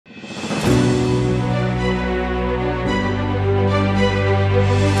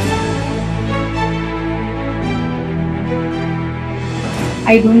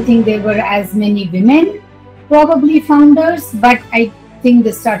I don't think there were as many women, probably founders, but I think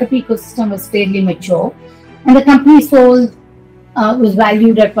the startup ecosystem was fairly mature. And the company was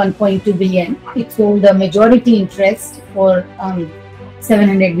valued at 1.2 billion. It sold a majority interest for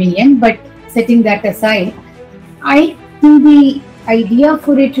 700 million. But setting that aside, I think the idea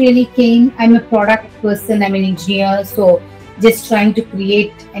for it really came. I'm a product person, I'm an engineer, so just trying to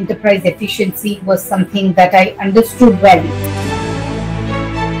create enterprise efficiency was something that I understood well.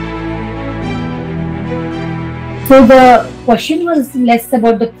 So the question was less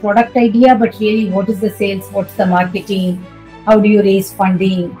about the product idea, but really what is the sales, what's the marketing, how do you raise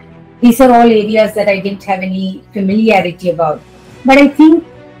funding? These are all areas that I didn't have any familiarity about. But I think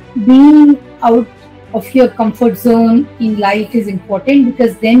being out of your comfort zone in life is important,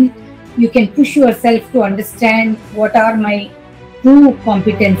 because then you can push yourself to understand what are my true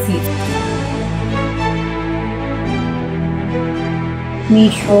competencies.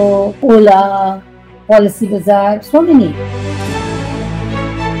 Meesho, Ola, Policy Bazaar, so many.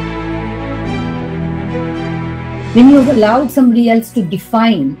 When you've allowed somebody else to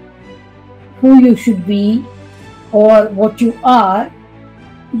define who you should be or what you are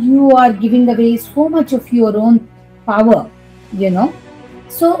giving away so much of your own power,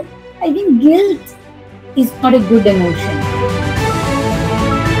 So I think guilt is not a good emotion.